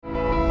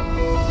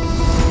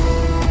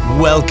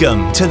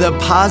Welcome to the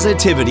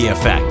Positivity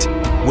Effect,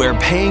 where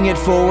paying it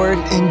forward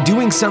and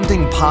doing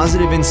something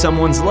positive in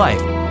someone's life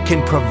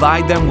can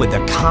provide them with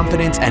the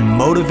confidence and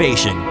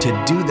motivation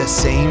to do the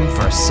same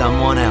for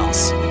someone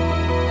else.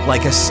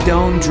 Like a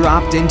stone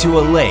dropped into a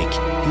lake,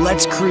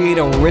 let's create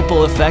a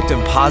ripple effect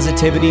of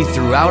positivity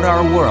throughout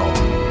our world.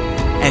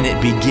 And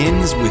it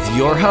begins with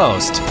your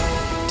host,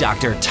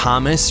 Dr.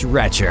 Thomas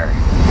Retcher.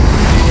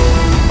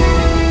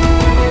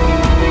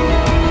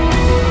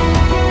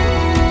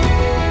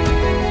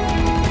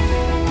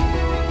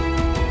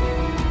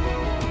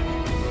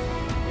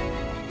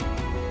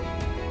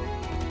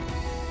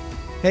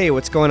 Hey,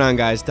 what's going on,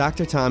 guys?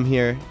 Dr. Tom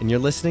here, and you're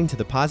listening to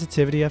The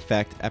Positivity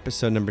Effect,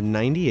 episode number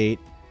 98,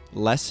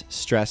 Less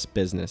Stress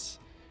Business.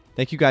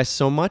 Thank you guys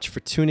so much for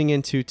tuning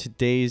into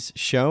today's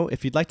show.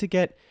 If you'd like to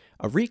get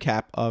a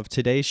recap of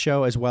today's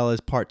show as well as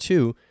part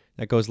 2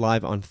 that goes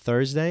live on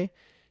Thursday,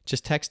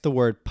 just text the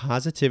word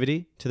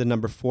positivity to the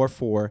number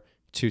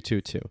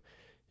 44222.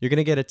 You're going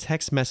to get a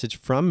text message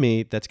from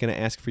me that's going to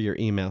ask for your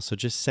email. So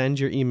just send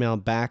your email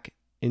back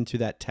into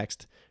that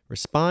text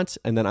response,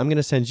 and then I'm going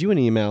to send you an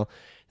email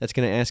that's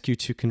going to ask you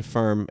to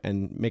confirm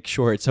and make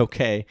sure it's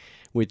okay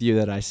with you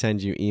that I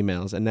send you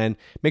emails. And then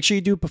make sure you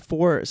do it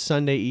before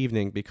Sunday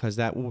evening, because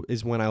that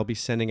is when I'll be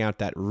sending out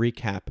that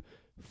recap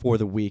for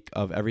the week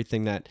of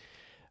everything that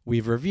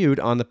we've reviewed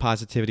on the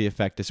Positivity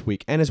Effect this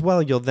week. And as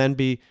well, you'll then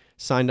be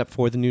signed up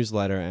for the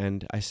newsletter,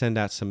 and I send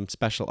out some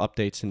special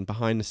updates and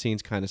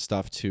behind-the-scenes kind of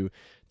stuff to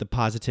the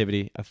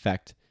Positivity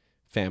Effect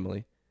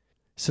family.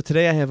 So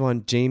today I have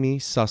on Jamie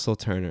Sussel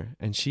Turner,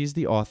 and she's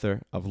the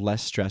author of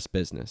Less Stress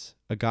Business,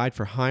 a guide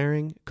for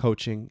hiring,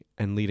 coaching,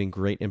 and leading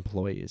great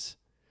employees.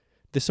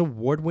 This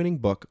award-winning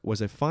book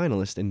was a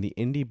finalist in the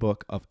Indie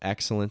Book of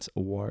Excellence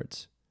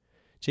Awards.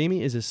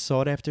 Jamie is a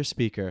sought-after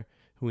speaker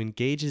who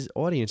engages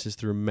audiences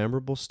through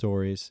memorable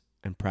stories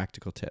and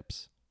practical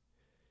tips.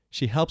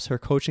 She helps her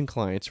coaching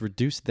clients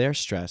reduce their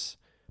stress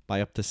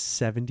by up to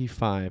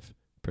 75%.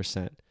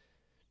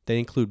 They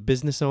include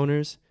business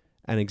owners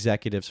and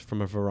executives from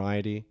a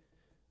variety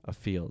of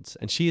fields.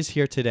 And she is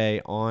here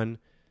today on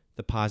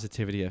the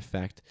Positivity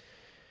Effect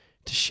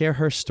to share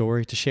her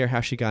story, to share how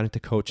she got into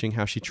coaching,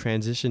 how she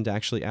transitioned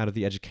actually out of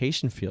the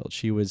education field.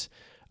 She was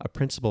a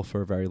principal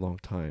for a very long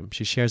time.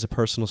 She shares a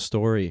personal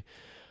story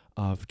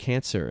of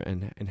cancer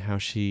and how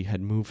she had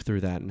moved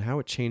through that and how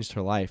it changed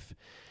her life.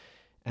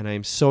 And I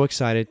am so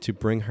excited to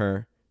bring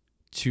her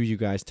to you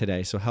guys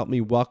today. So help me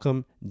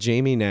welcome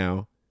Jamie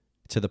now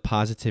to the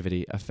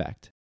Positivity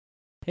Effect.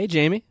 Hey,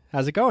 Jamie.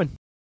 How's it going?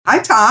 Hi,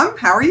 Tom.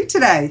 How are you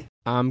today?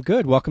 I'm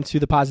good. Welcome to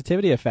the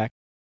Positivity Effect.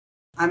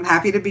 I'm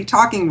happy to be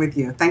talking with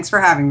you. Thanks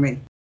for having me.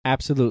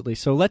 Absolutely.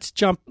 So let's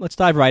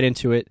dive right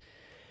into it.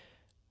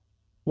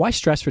 Why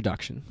stress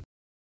reduction?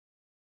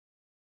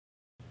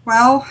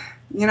 Well,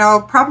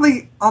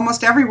 probably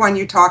almost everyone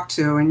you talk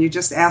to, and you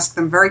just ask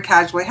them very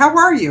casually, how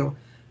are you?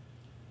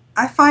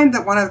 I find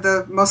that one of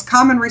the most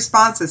common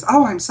responses,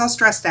 oh, I'm so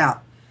stressed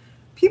out.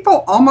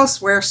 People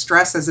almost wear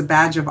stress as a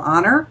badge of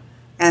honor.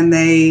 And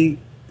they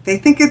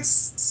think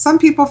some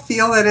people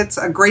feel that it's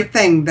a great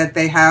thing that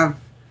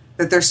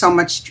they're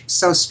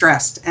so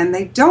stressed, and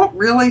they don't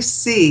really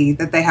see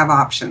that they have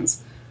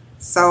options.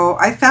 So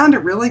I found it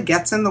really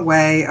gets in the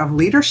way of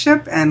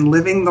leadership and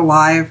living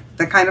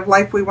the kind of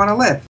life we want to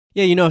live.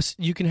 Yeah,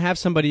 you can have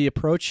somebody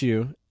approach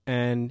you,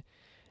 and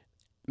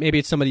maybe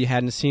it's somebody you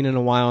hadn't seen in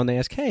a while, and they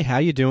ask, hey, how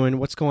you doing?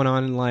 What's going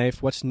on in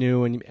life? What's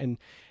new? And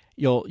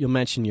you'll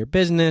mention your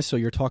business, or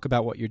you'll talk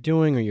about what you're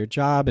doing or your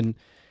job, and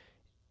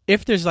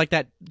if there's like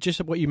that,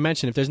 just what you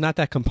mentioned, if there's not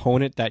that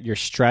component that you're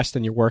stressed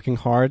and you're working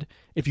hard,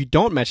 if you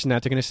don't mention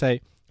that, they're going to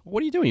say,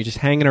 what are you doing? You're just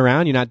hanging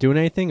around? You're not doing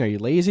anything? Are you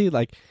lazy?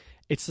 Like,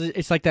 it's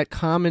like that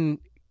common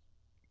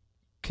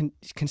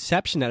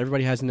conception that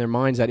everybody has in their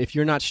minds that if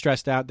you're not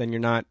stressed out, then you're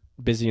not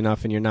busy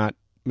enough and you're not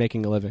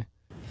making a living.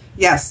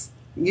 Yes,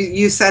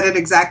 you said it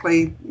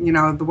exactly,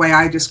 the way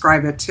I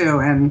describe it too.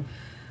 And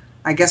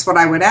I guess what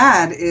I would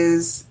add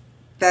is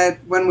that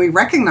when we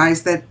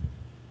recognize that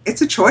it's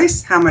a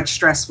choice how much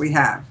stress we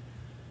have.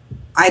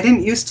 I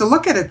didn't used to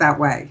look at it that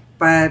way,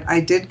 but I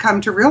did come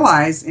to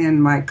realize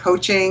in my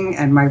coaching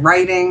and my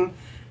writing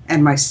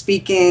and my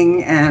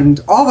speaking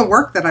and all the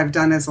work that I've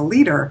done as a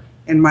leader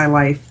in my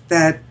life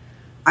that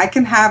I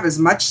can have as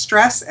much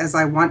stress as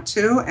I want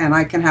to, and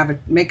I can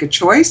make a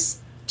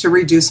choice to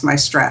reduce my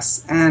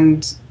stress.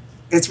 And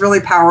it's really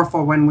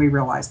powerful when we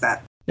realize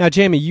that. Now,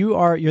 Jamie,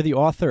 you're the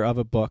author of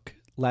a book,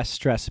 Less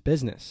Stress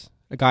Business,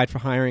 a guide for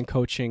hiring,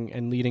 coaching,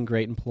 and leading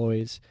great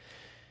employees.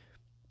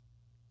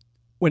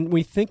 When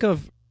we think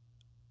of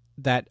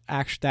that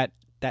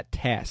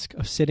task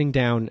of sitting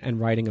down and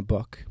writing a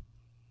book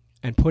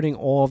and putting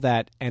all of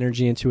that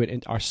energy into it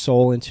and our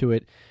soul into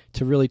it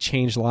to really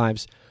change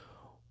lives,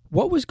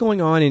 what was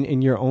going on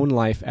in your own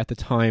life at the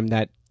time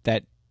that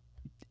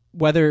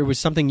whether it was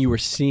something you were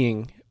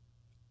seeing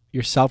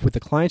yourself with the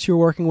clients you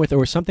were working with, or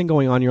was something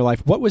going on in your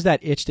life, what was that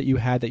itch that you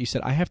had that you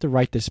said, I have to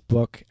write this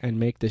book and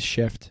make this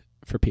shift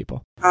for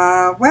people?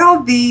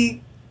 Well,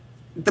 the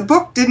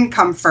book didn't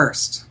come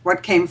first.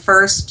 What came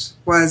first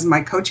was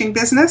my coaching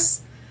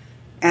business.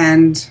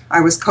 And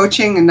I was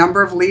coaching a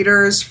number of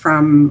leaders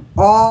from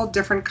all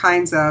different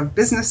kinds of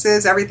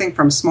businesses, everything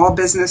from small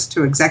business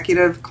to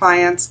executive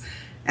clients,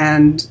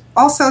 and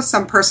also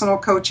some personal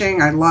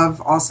coaching. I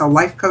love also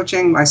life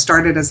coaching. I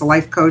started as a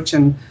life coach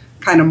and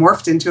kind of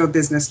morphed into a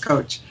business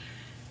coach.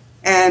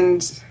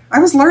 And I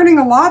was learning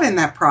a lot in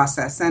that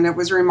process, and it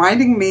was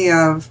reminding me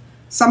of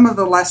some of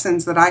the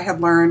lessons that I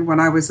had learned when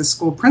I was a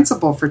school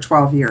principal for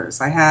 12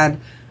 years. I had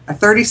a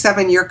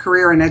 37-year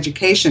career in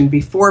education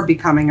before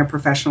becoming a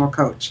professional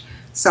coach.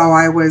 So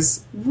I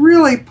was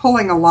really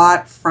pulling a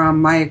lot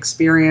from my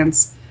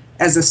experience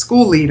as a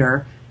school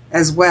leader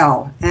as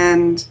well.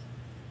 And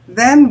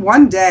then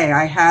one day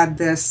I had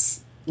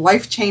this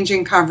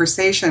life-changing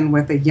conversation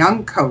with a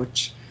young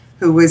coach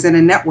who was in a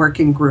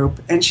networking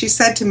group. And she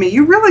said to me,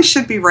 "You really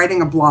should be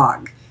writing a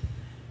blog."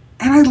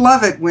 And I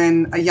love it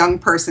when a young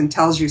person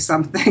tells you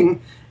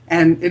something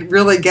and it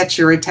really gets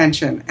your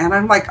attention. And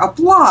I'm like, "A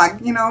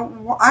blog?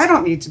 I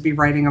don't need to be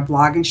writing a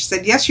blog." And she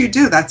said, "Yes, you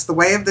do. That's the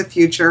way of the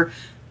future."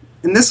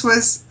 And this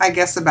was, I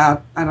guess,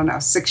 about,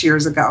 6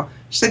 years ago.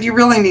 She said, "You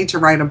really need to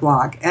write a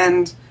blog."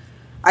 And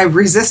I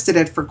resisted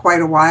it for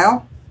quite a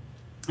while.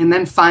 And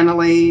then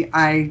finally,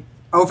 I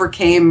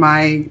overcame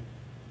my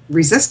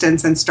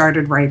resistance and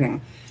started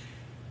writing.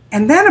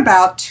 And then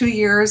about 2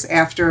 years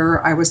after,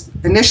 I was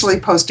initially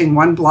posting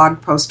one blog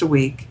post a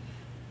week,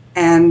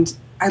 and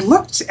I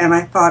looked and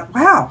I thought,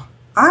 wow,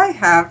 I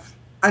have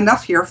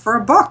enough here for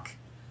a book.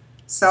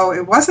 So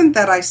it wasn't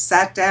that I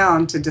sat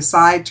down to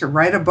decide to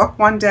write a book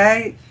one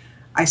day.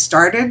 I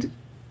started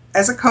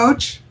as a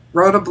coach,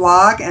 wrote a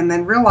blog, and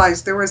then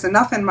realized there was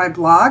enough in my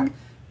blog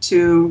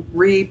to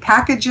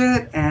repackage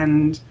it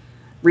and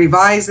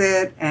revise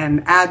it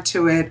and add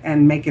to it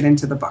and make it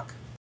into the book.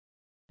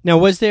 Now,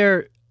 was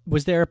there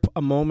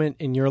a moment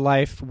in your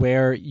life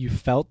where you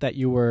felt that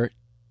you were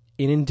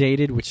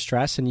inundated with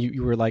stress and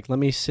you were like, let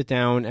me sit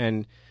down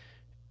and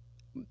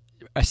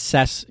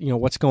assess,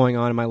 what's going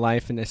on in my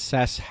life and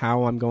assess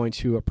how I'm going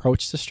to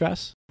approach the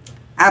stress?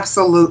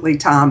 Absolutely,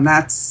 Tom.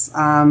 That's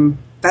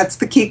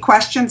the key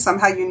question.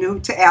 Somehow you knew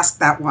to ask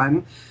that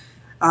one.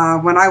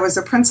 When I was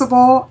a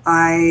principal,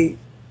 I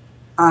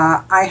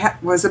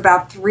was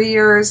about 3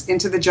 years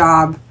into the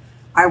job.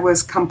 I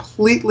was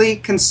completely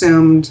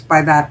consumed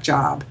by that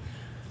job.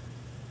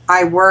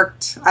 I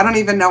worked, I don't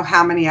even know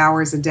how many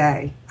hours a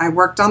day. I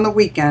worked on the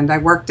weekend. I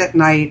worked at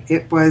night.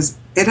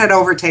 It had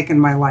overtaken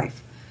my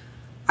life.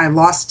 I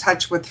lost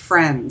touch with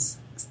friends.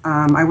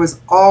 I was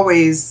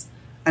always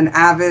an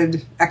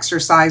avid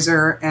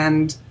exerciser,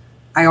 and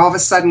I all of a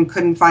sudden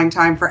couldn't find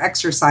time for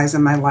exercise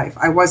in my life.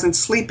 I wasn't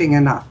sleeping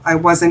enough. I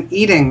wasn't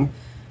eating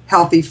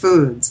healthy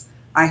foods.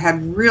 I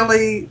had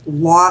really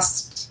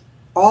lost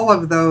all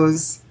of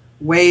those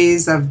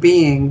ways of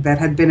being that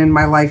had been in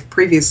my life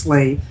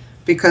previously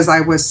because I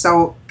was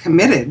so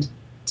committed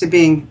to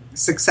being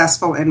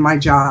successful in my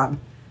job.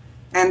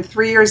 And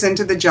 3 years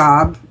into the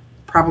job,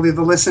 probably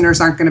the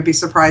listeners aren't going to be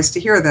surprised to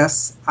hear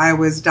this, I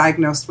was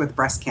diagnosed with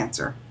breast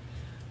cancer.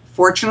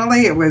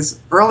 Fortunately, it was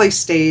early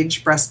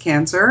stage breast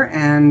cancer,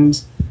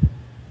 and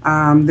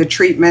the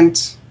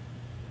treatment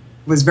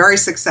was very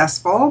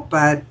successful.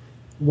 But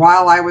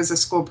while I was a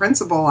school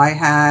principal, I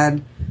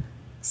had,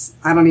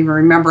 I don't even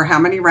remember how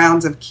many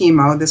rounds of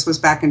chemo. This was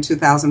back in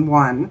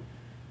 2001.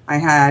 I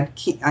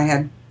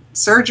had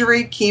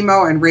surgery,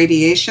 chemo, and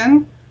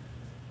radiation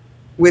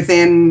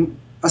within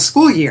a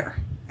school year,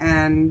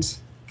 and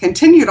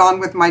continued on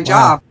with my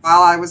job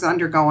while I was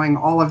undergoing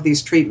all of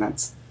these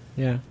treatments.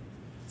 Yeah.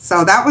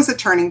 So that was a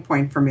turning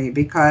point for me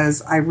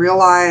because I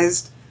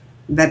realized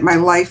that my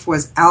life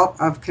was out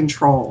of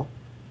control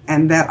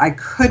and that I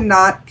could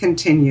not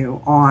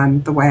continue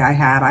on the way I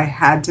had. I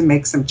had to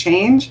make some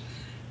change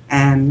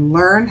and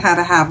learn how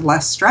to have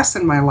less stress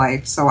in my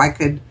life so I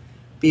could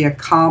be a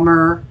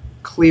calmer,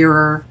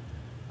 clearer,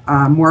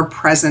 more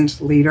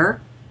present leader.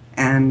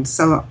 And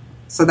so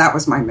that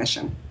was my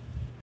mission.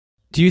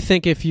 Do you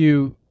think if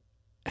you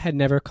had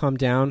never come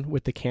down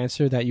with the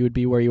cancer that you would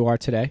be where you are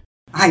today?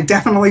 I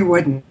definitely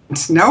wouldn't.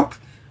 Nope.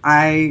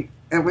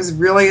 It was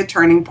really a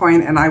turning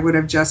point, and I would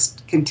have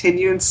just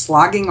continued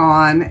slogging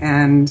on.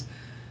 And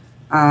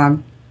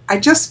I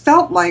just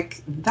felt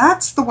like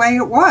that's the way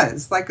it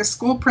was. Like a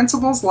school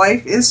principal's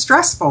life is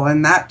stressful,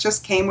 and that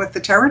just came with the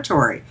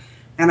territory.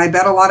 And I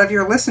bet a lot of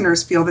your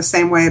listeners feel the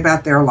same way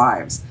about their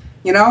lives.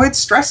 It's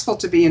stressful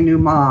to be a new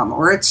mom,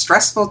 or it's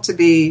stressful to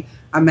be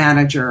a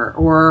manager,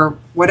 or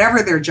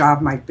whatever their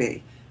job might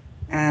be.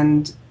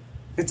 And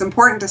it's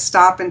important to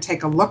stop and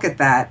take a look at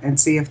that and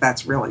see if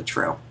that's really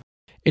true.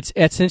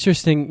 It's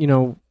interesting,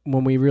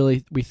 when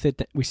we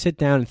sit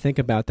down and think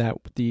about that,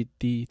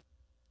 the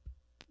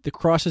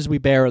crosses we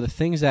bear, or the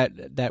things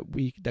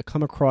that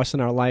come across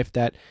in our life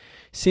that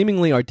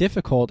seemingly are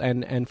difficult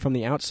and from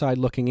the outside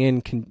looking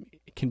in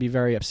can be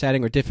very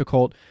upsetting or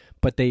difficult,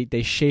 but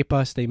they shape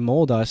us, they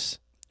mold us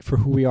for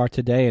who we are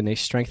today, and they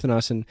strengthen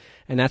us, and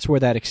that's where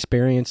that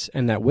experience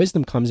and that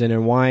wisdom comes in,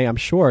 and why I'm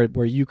sure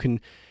where you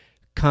can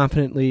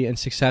confidently and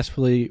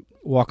successfully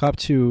walk up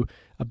to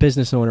a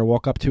business owner,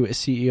 walk up to a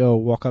CEO,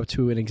 walk up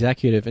to an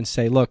executive and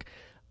say, look,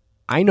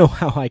 I know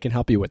how I can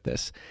help you with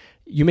this.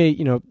 You may,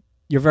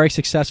 you're very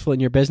successful in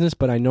your business,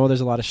 but I know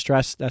there's a lot of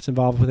stress that's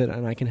involved with it,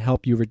 and I can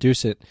help you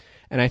reduce it.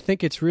 And I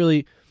think it's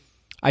really,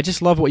 I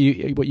just love what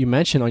you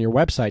mentioned on your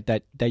website,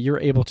 that you're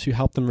able to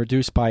help them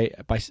reduce by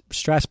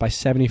stress by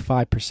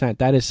 75%.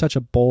 That is such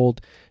a bold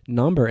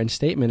number and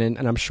statement,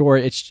 and I'm sure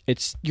it's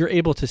you're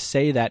able to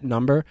say that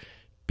number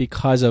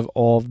because of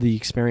all of the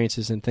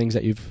experiences and things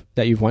that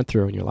you've went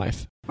through in your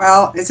life.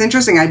 Well, it's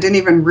interesting. I didn't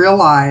even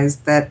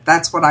realize that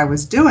that's what I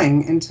was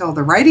doing until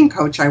the writing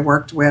coach I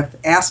worked with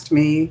asked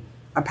me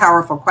a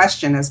powerful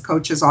question, as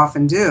coaches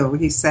often do.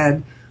 He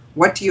said,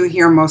 "What do you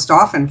hear most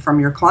often from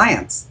your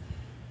clients?"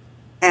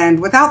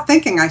 And without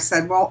thinking, I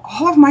said, well,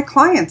 all of my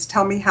clients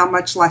tell me how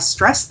much less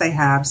stress they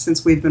have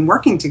since we've been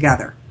working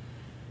together.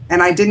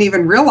 And I didn't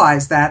even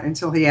realize that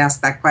until he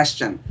asked that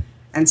question.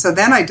 And so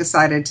then I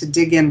decided to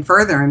dig in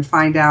further and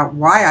find out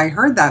why I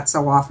heard that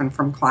so often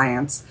from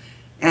clients.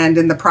 And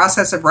in the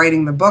process of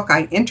writing the book,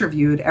 I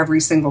interviewed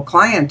every single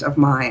client of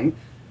mine,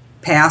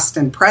 past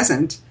and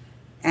present,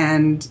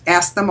 and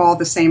asked them all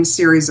the same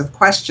series of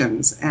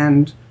questions.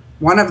 And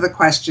one of the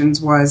questions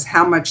was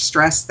how much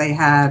stress they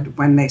had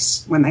when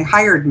they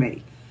hired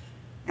me.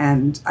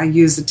 And I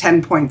used a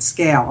 10-point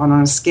scale. And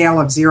on a scale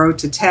of 0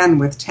 to 10,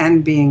 with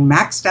 10 being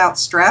maxed out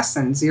stress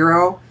and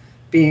 0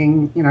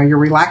 being, you're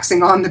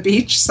relaxing on the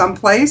beach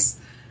someplace,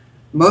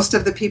 most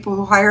of the people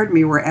who hired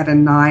me were at a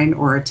 9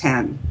 or a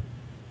 10.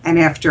 And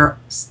after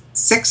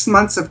 6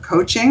 months of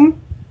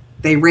coaching,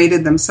 they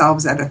rated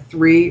themselves at a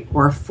 3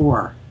 or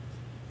 4.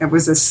 It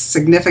was a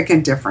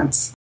significant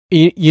difference.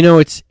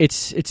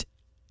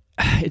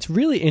 It's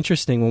really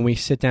interesting when we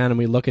sit down and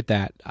we look at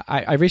that.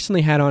 I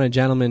recently had on a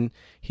gentleman,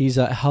 he's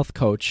a health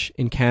coach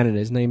in Canada.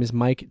 His name is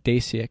Mike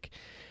Dasiak.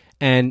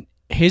 And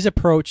his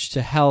approach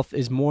to health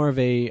is more of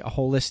a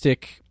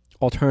holistic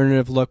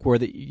alternative look where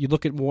you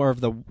look at more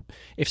of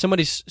if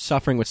somebody's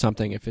suffering with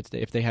something,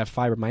 if they have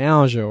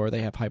fibromyalgia or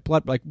they have high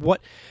blood, like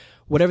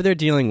whatever they're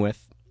dealing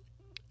with.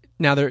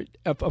 Now, there,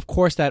 of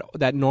course,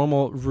 that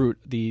normal route,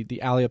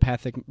 the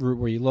allopathic route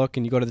where you look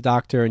and you go to the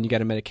doctor and you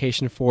get a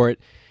medication for it,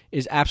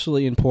 is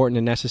absolutely important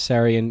and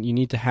necessary, and you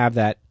need to have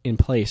that in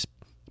place.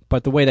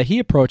 But the way that he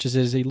approaches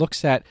it is he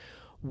looks at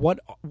what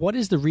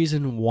is the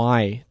reason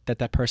why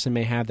that person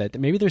may have that.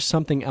 Maybe there's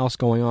something else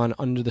going on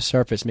under the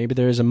surface. Maybe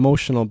there's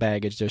emotional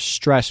baggage, there's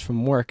stress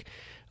from work,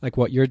 like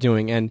what you're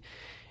doing. And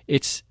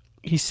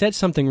he said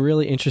something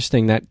really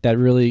interesting that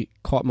really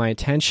caught my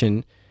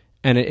attention,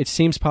 and it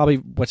seems probably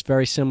what's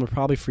very similar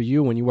probably for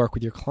you when you work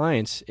with your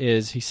clients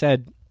is he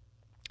said,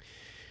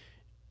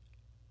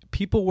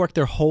 people work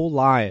their whole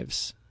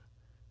lives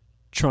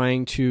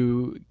trying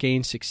to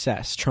gain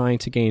success, trying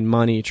to gain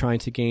money, trying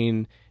to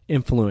gain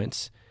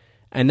influence.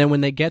 And then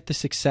when they get the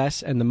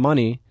success and the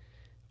money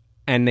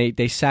and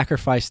they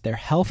sacrifice their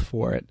health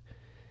for it,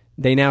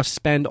 they now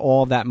spend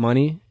all that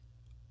money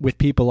with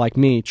people like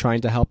me trying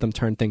to help them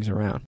turn things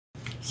around.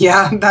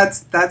 Yeah,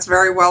 that's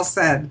very well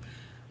said.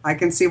 I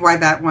can see why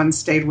that one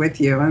stayed with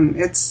you. And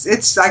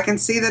I can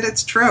see that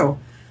it's true.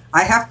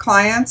 I have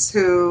clients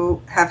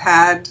who have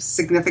had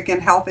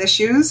significant health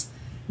issues,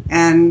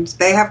 and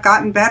they have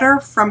gotten better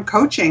from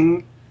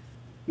coaching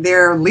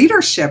their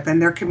leadership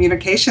and their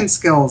communication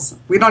skills.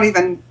 We don't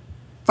even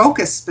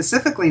focus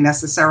specifically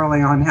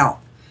necessarily on health,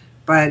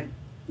 but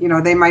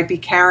they might be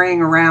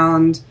carrying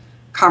around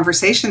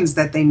conversations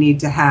that they need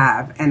to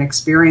have and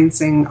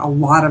experiencing a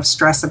lot of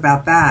stress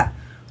about that,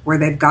 where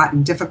they've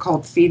gotten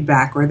difficult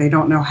feedback or they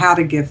don't know how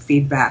to give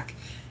feedback.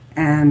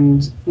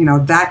 And,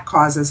 that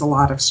causes a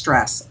lot of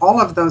stress. All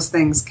of those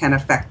things can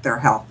affect their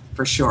health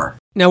for sure.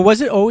 Now,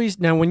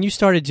 when you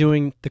started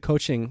doing the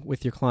coaching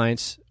with your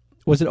clients,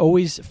 was it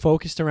always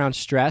focused around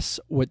stress?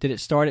 Did it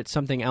start at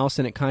something else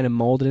and it kind of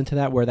molded into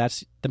that where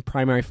that's the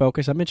primary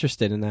focus? I'm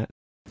interested in that.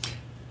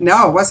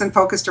 No, it wasn't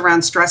focused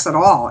around stress at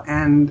all.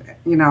 And,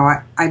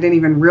 I didn't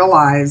even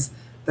realize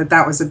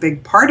that was a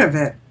big part of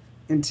it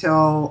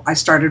until I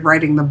started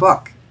writing the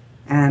book.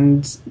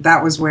 And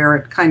that was where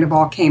it kind of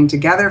all came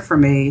together for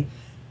me.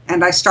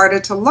 And I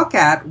started to look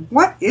at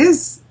what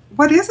is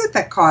it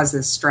that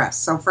causes stress?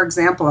 So, for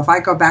example, if I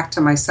go back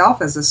to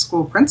myself as a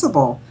school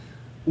principal,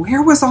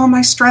 where was all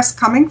my stress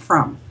coming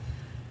from?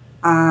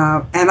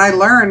 And I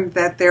learned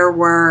that there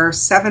were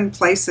 7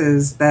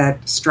 places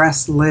that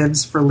stress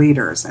lives for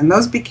leaders. And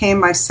those became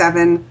my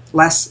 7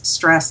 less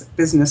stress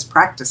business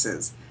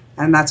practices.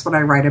 And that's what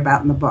I write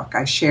about in the book.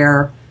 I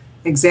share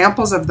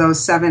examples of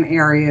those 7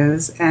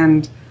 areas.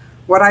 And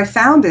what I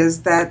found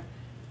is that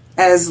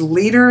as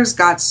leaders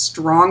got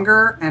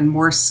stronger and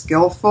more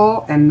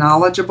skillful and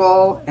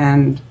knowledgeable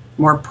and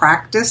more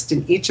practiced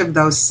in each of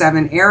those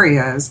 7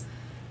 areas,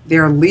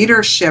 their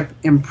leadership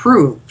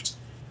improved.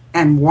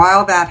 And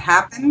while that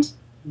happened,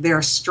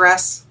 their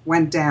stress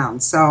went down.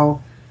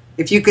 So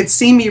if you could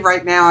see me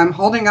right now, I'm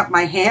holding up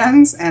my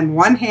hands and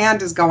one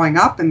hand is going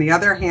up and the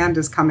other hand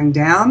is coming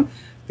down,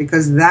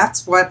 because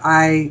that's what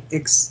I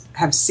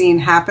have seen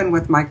happen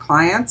with my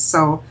clients.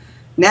 So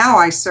now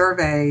I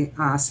survey,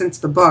 since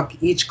the book,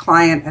 each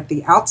client at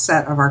the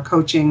outset of our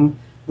coaching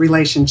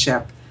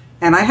relationship.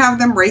 And I have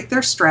them rate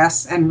their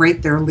stress and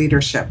rate their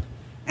leadership.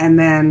 And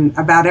then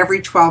about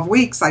every 12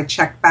 weeks, I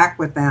check back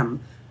with them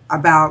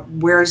about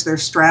where's their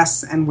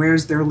stress and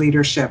where's their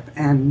leadership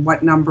and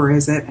what number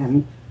is it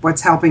and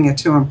what's helping it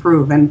to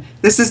improve. And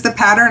this is the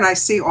pattern I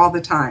see all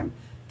the time.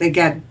 They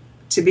get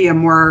to be a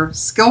more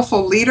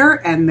skillful leader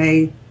and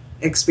they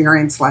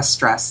experience less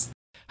stress.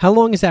 How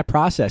long is that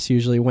process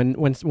usually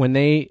when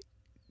they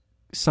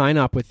sign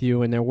up with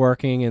you and they're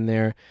working and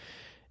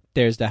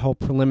there's that whole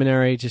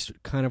preliminary, just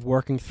kind of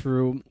working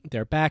through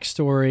their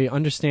backstory,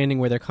 understanding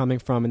where they're coming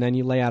from, and then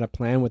you lay out a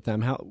plan with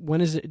them?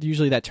 When is it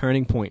usually that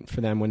turning point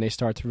for them when they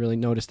start to really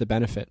notice the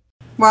benefit?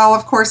 Well,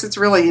 of course, it's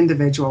really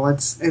individual.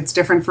 It's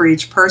different for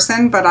each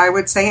person, but I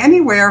would say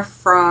anywhere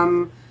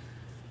from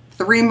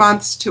 3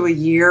 months to a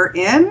year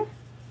in.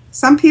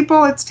 Some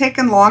people it's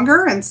taken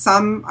longer, and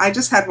some, I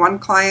just had one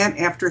client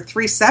after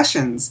 3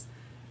 sessions.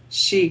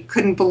 She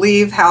couldn't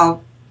believe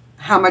how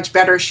much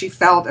better she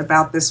felt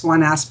about this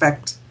one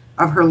aspect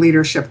of her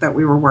leadership that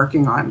we were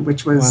working on,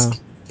 which was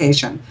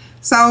communication.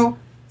 So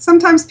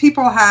sometimes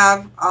people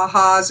have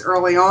ahas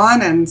early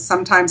on, and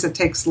sometimes it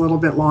takes a little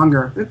bit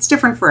longer. It's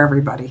different for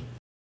everybody.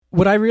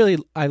 What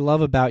I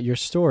love about your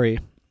story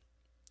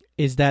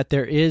is that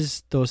there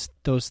is those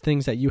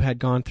things that you had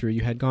gone through.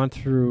 You had gone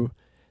through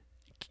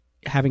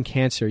having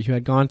cancer. You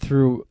had gone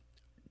through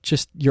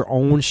just your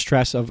own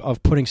stress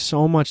of putting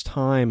so much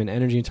time and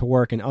energy into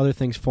work and other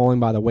things falling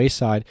by the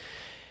wayside.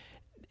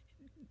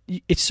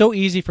 It's so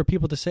easy for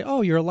people to say,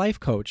 oh, you're a life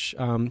coach.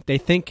 They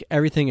think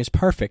everything is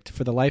perfect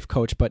for the life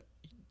coach, but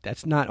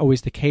that's not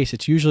always the case.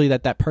 It's usually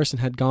that person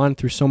had gone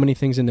through so many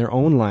things in their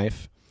own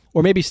life,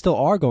 or maybe still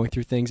are going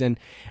through things and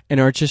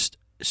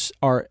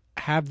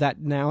have that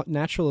now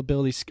natural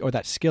ability or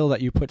that skill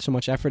that you put so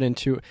much effort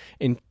into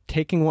in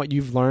taking what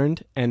you've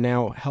learned and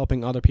now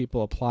helping other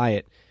people apply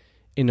it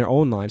in their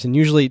own lives. And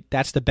usually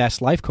that's the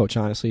best life coach,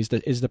 honestly,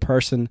 is the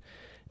person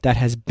that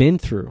has been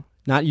through.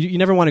 Not you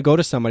never want to go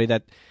to somebody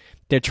that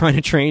they're trying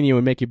to train you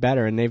and make you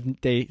better, and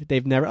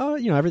they've never,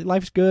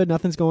 life's good,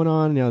 nothing's going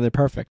on, they're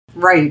perfect.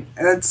 Right.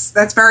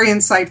 That's very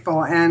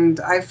insightful,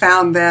 and I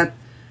found that,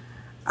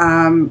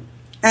 I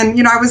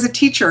was a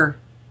teacher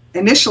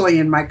initially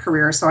in my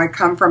career, so I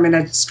come from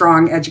a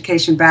strong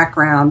education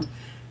background,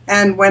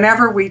 and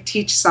whenever we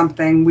teach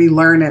something, we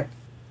learn it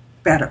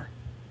better,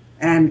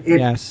 and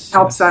it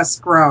helps us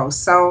grow.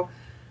 So,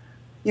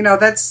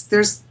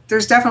 there's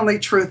definitely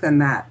truth in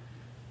that.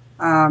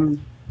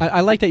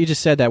 I like that you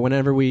just said that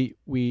whenever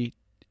we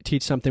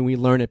teach something, we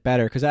learn it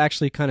better, because that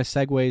actually kind of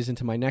segues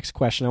into my next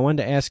question. I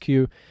wanted to ask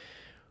you,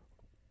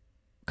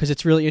 because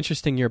it's really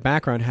interesting, your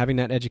background, having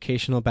that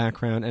educational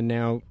background and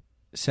now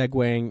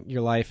segueing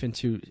your life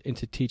into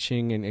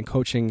teaching and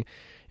coaching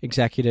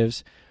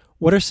executives.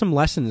 What are some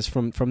lessons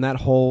from that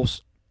whole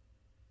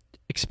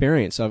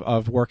experience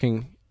of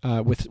working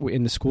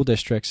in the school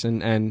districts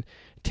and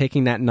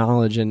taking that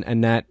knowledge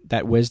and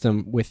that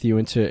wisdom with you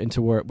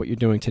into what you're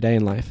doing today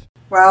in life?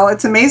 Well,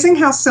 it's amazing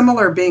how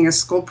similar being a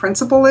school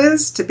principal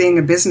is to being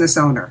a business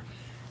owner.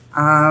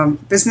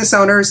 Business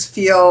owners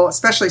feel,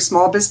 especially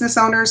small business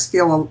owners,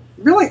 feel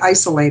really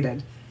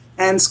isolated.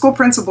 And school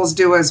principals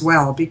do as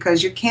well,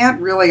 because you can't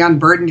really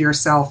unburden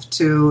yourself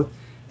to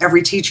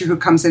every teacher who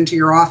comes into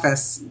your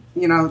office.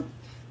 You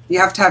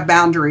have to have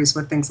boundaries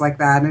with things like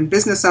that. And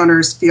business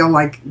owners feel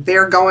like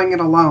they're going it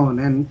alone.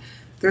 And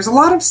there's a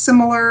lot of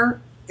similar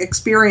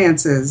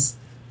experiences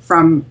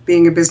from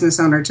being a business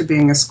owner to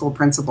being a school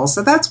principal.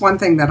 So that's one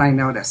thing that I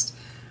noticed.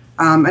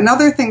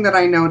 Another thing that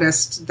I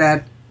noticed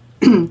that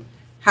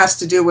has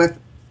to do with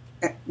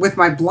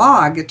my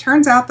blog, it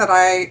turns out that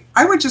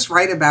I would just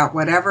write about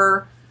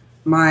whatever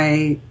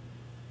my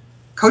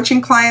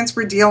coaching clients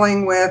were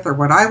dealing with or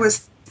what I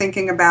was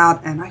thinking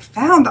about, and I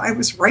found I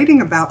was writing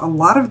about a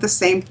lot of the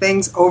same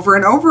things over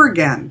and over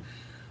again.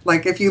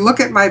 Like if you look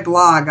at my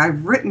blog,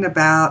 I've written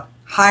about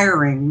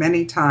hiring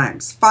many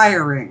times,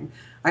 firing.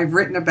 I've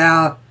written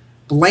about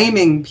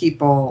blaming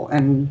people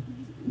and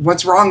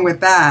what's wrong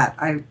with that.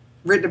 I've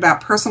written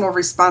about personal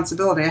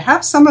responsibility. I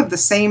have some of the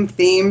same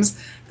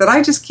themes that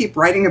I just keep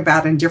writing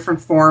about in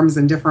different forms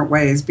and different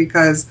ways,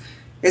 because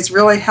it's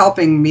really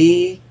helping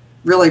me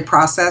really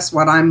process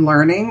what I'm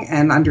learning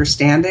and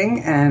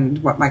understanding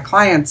and what my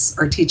clients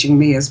are teaching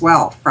me as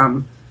well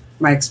from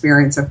my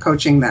experience of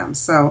coaching them.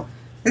 So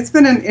it's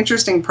been an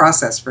interesting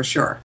process for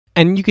sure.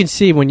 And you can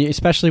see when you,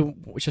 especially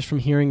just from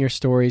hearing your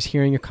stories,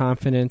 hearing your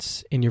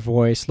confidence in your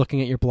voice,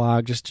 looking at your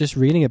blog, just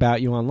reading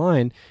about you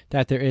online,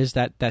 that there is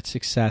that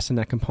success and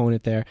that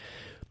component there.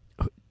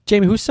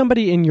 Jamie, who's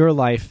somebody in your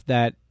life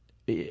that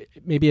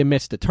maybe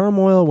amidst the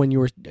turmoil when you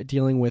were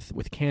dealing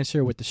with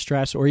cancer, with the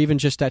stress, or even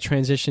just that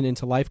transition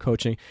into life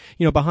coaching,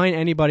 behind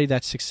anybody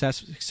that's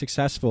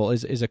successful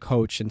is a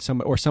coach and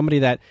somebody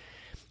that,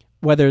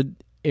 whether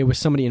it was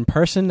somebody in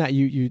person that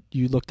you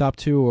looked up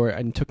to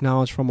and took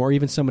knowledge from, or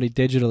even somebody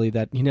digitally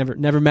that you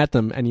never met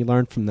them and you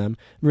learned from them.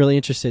 I'm really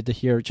interested to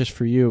hear, just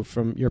for you,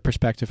 from your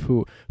perspective,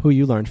 who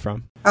you learned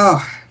from.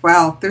 Oh,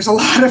 well, there's a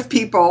lot of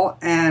people,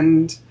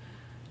 and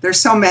there's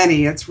so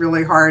many. It's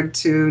really hard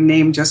to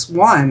name just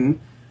one.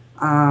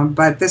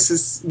 But this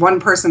is one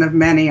person of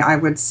many, I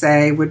would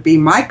say, would be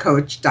my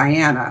coach,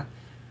 Diana.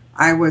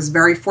 I was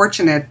very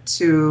fortunate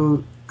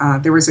to,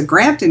 there was a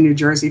grant in New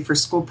Jersey for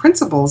school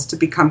principals to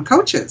become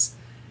coaches.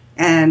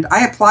 And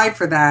I applied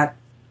for that,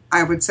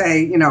 I would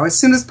say, as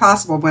soon as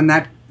possible when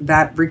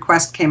that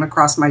request came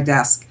across my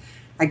desk.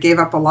 I gave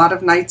up a lot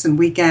of nights and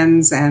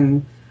weekends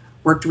and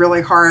worked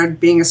really hard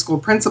being a school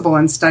principal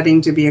and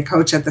studying to be a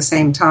coach at the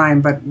same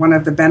time. But one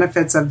of the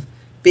benefits of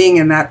being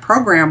in that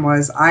program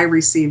was I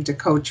received a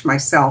coach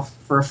myself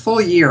for a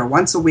full year,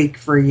 once a week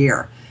for a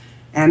year.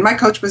 And my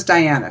coach was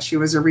Diana. She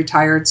was a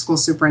retired school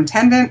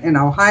superintendent in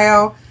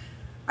Ohio.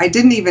 I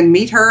didn't even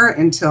meet her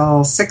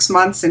until 6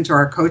 months into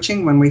our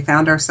coaching when we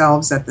found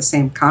ourselves at the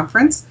same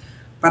conference.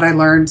 But I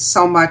learned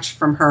so much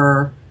from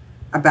her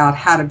about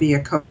how to be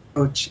a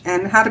coach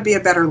and how to be a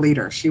better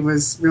leader. She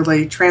was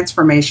really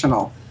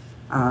transformational.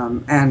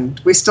 And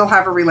we still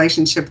have a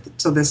relationship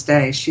to this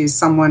day. She's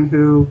someone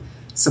who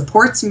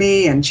supports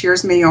me and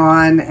cheers me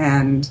on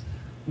and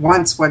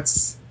wants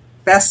what's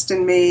best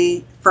in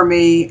me, for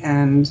me,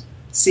 and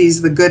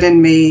sees the good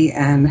in me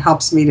and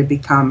helps me to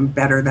become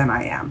better than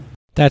I am.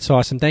 That's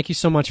awesome. Thank you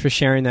so much for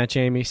sharing that,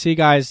 Jamie. See,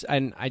 guys,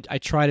 and I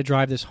try to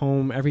drive this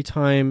home every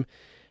time,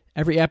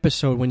 every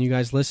episode when you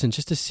guys listen,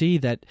 just to see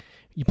that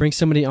you bring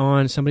somebody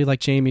on, somebody like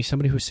Jamie,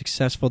 somebody who's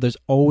successful, there's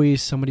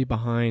always somebody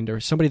behind or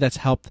somebody that's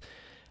helped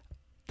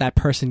that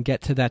person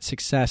get to that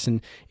success.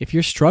 And if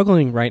you're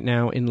struggling right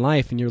now in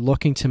life and you're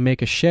looking to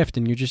make a shift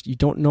and you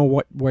don't know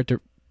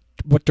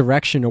what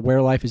direction or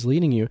where life is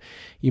leading you,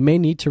 you may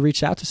need to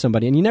reach out to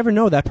somebody. And you never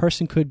know, that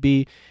person could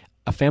be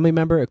a family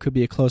member, it could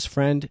be a close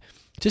friend,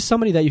 just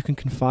somebody that you can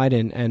confide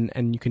in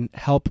and you can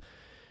help.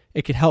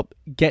 It could help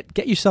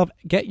get yourself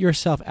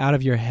out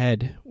of your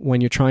head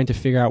when you're trying to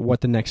figure out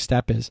what the next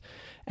step is.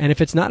 And if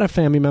it's not a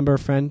family member or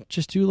friend,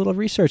 just do a little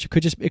research.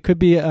 It could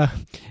be I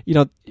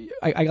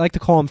like to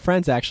call them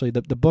friends, actually.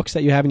 The books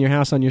that you have in your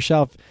house on your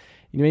shelf,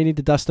 you may need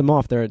to dust them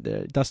off.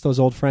 Dust those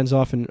old friends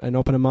off and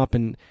open them up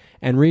and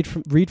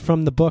read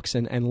from the books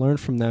and learn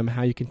from them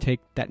how you can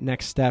take that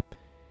next step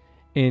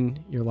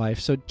in your life.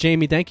 So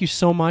Jamie, thank you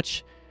so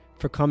much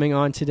for coming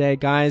on today.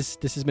 Guys,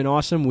 this has been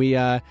awesome.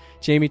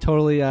 Jamie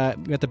totally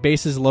got the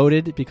bases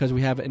loaded because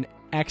we have an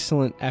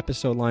excellent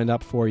episode lined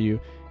up for you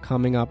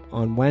coming up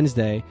on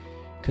Wednesday,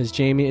 because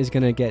Jamie is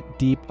going to get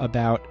deep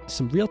about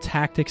some real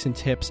tactics and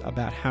tips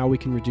about how we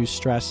can reduce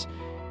stress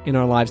in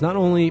our lives, not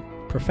only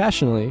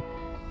professionally,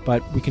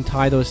 but we can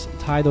tie those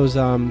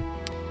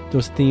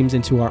themes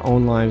into our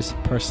own lives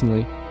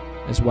personally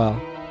as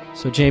well.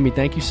 So Jamie,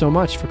 thank you so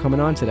much for coming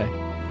on today.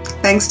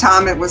 Thanks,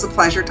 Tom. It was a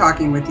pleasure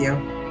talking with you.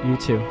 You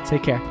too.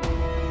 Take care.